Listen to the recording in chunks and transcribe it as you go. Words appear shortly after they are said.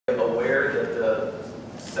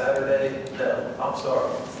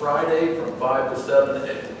Friday from 5 to 7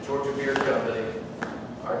 at Georgia Beer Company.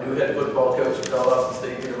 Our new head football coach at Valdosta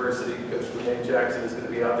State University, Coach Dwayne Jackson, is going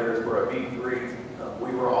to be out there for a meet and greet.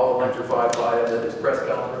 We were all electrified by him at his press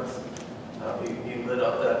conference. He lit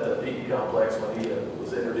up that PE complex when he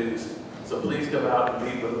was introduced. So please come out and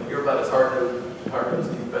meet with him. Hear about his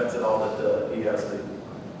hard-nosed defense and all that he has to,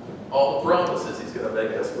 all the promises he's going to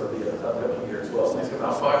make us for the upcoming year as well. Please come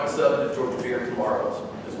out 5 to 7 at Georgia Beer tomorrow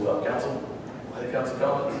as well. Council, any council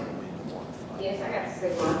comments? Yes, I got to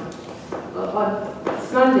say one. On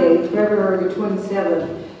Sunday, February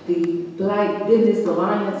 27th, the Black Business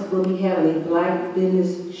Alliance will be having a Black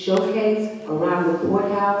Business Showcase around the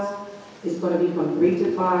courthouse. It's going to be from 3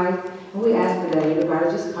 to 5. And we ask for that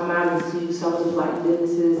everybody just come out and see some of the black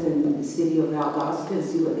businesses in the city of Valdosta and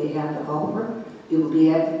see what they have to offer. It will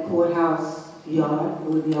be at the courthouse yard. It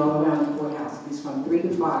will be all around the courthouse. It's from 3 to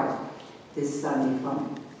 5 this Sunday,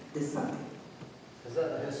 Is that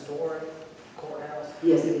the historic courthouse?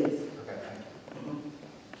 Yes, it is. Okay, thank you.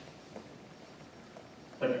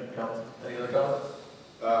 Thank you, Council. Any other comments?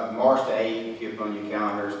 March the 8th, if you put on your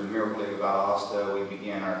calendars, the Miller-Cody Valdosta, we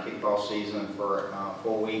begin our kickball season for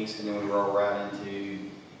 4 weeks, and then we roll right into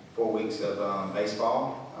 4 weeks of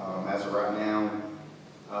baseball. As of right now,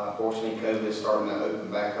 fortunately, COVID is starting to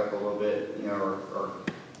open back up a little bit, or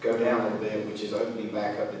go down a little bit, which is opening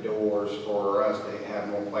back up the doors for us to have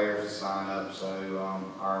more players to sign up. So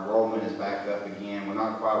our enrollment is back up again. We're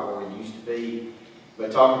not quite where we used to be.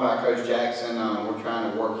 But talking about Coach Jackson, we're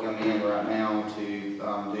trying to work him in right now to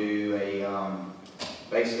do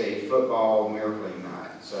basically a football Miller-Cody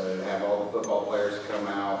night. So have all the football players come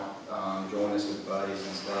out, join us as buddies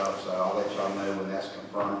and stuff. So I'll let y'all know when that's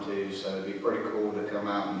confirmed too. So it'd be pretty cool to come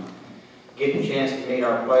out and get a chance to meet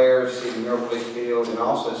our players, see the Miller-Cody field, and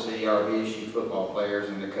also see our VCC football players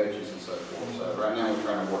and the coaches and so forth. So right now we're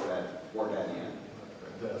trying to work that in.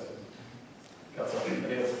 Fantastic. Council,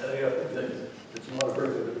 any other things that you want to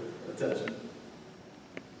bring to attention?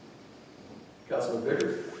 Councilman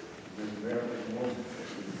Vickers?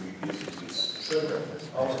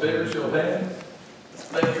 All in favor, show of hands.